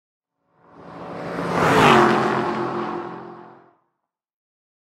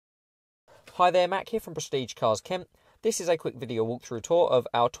Hi there, Mac here from Prestige Cars Kent. This is a quick video walkthrough tour of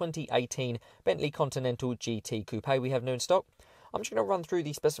our 2018 Bentley Continental GT Coupe we have new in stock. I'm just going to run through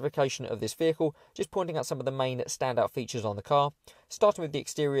the specification of this vehicle, just pointing out some of the main standout features on the car. Starting with the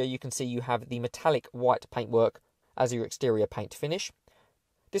exterior, you can see you have the metallic white paintwork as your exterior paint finish.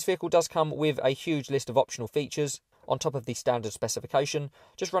 This vehicle does come with a huge list of optional features on top of the standard specification.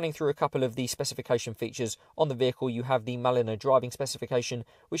 Just running through a couple of the specification features on the vehicle, you have the Mulliner driving specification,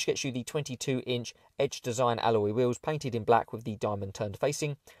 which gets you the 22-inch edge design alloy wheels painted in black with the diamond turned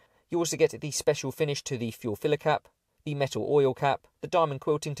facing. You also get the special finish to the fuel filler cap, the metal oil cap, the diamond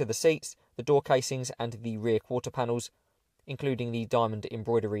quilting to the seats, the door casings and the rear quarter panels, including the diamond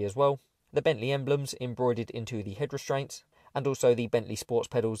embroidery as well, the Bentley emblems embroidered into the head restraints, and also the Bentley sports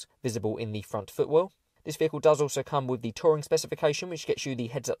pedals visible in the front footwell. This vehicle does also come with the Touring specification, which gets you the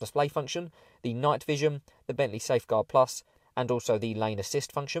heads-up display function, the night vision, the Bentley Safeguard Plus, and also the lane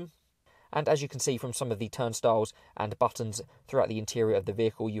assist function. And as you can see from some of the turnstiles and buttons throughout the interior of the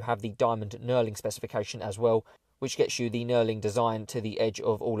vehicle, you have the diamond knurling specification as well, which gets you the knurling design to the edge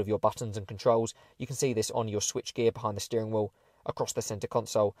of all of your buttons and controls. You can see this on your switchgear behind the steering wheel, across the centre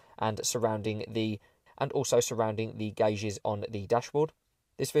console, and also surrounding the gauges on the dashboard.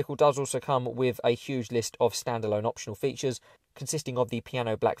 This vehicle does also come with a huge list of standalone optional features, consisting of the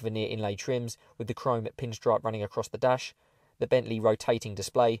piano black veneer inlay trims with the chrome pinstripe running across the dash, the Bentley rotating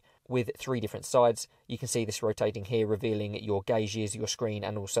display with 3 different sides. You can see this rotating here, revealing your gauges, your screen,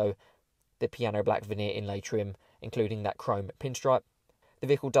 and also the piano black veneer inlay trim, including that chrome pinstripe. The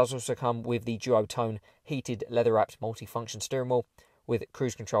vehicle does also come with the duotone heated leather-wrapped multifunction steering wheel with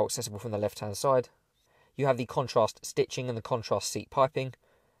cruise control accessible from the left-hand side. You have the contrast stitching and the contrast seat piping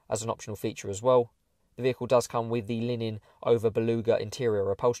as an optional feature as well. The vehicle does come with the linen over beluga interior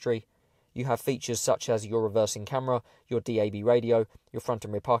upholstery. You have features such as your reversing camera, your DAB radio, your front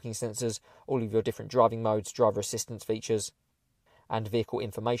and rear parking sensors, all of your different driving modes, driver assistance features, and vehicle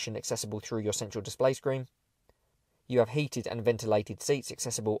information accessible through your central display screen. You have heated and ventilated seats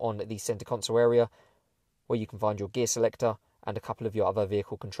accessible on the centre console area, where you can find your gear selector and a couple of your other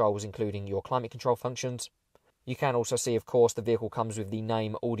vehicle controls, including your climate control functions. You can also see, of course, the vehicle comes with the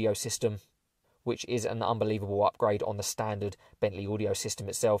Name audio system, which is an unbelievable upgrade on the standard Bentley audio system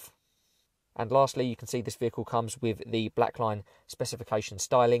itself. And lastly, you can see this vehicle comes with the Blackline specification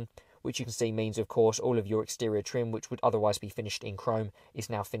styling, which you can see means, of course, all of your exterior trim, which would otherwise be finished in chrome, is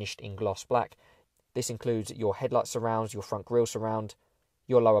now finished in gloss black. This includes your headlight surrounds, your front grille surround,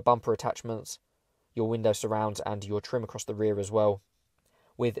 your lower bumper attachments, your window surrounds, and your trim across the rear as well,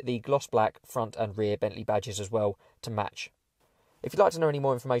 with the gloss black front and rear Bentley badges as well to match. If you'd like to know any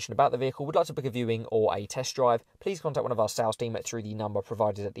more information about the vehicle, would like to book a viewing or a test drive, please contact one of our sales team through the number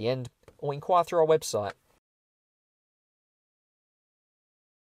provided at the end, or inquire through our website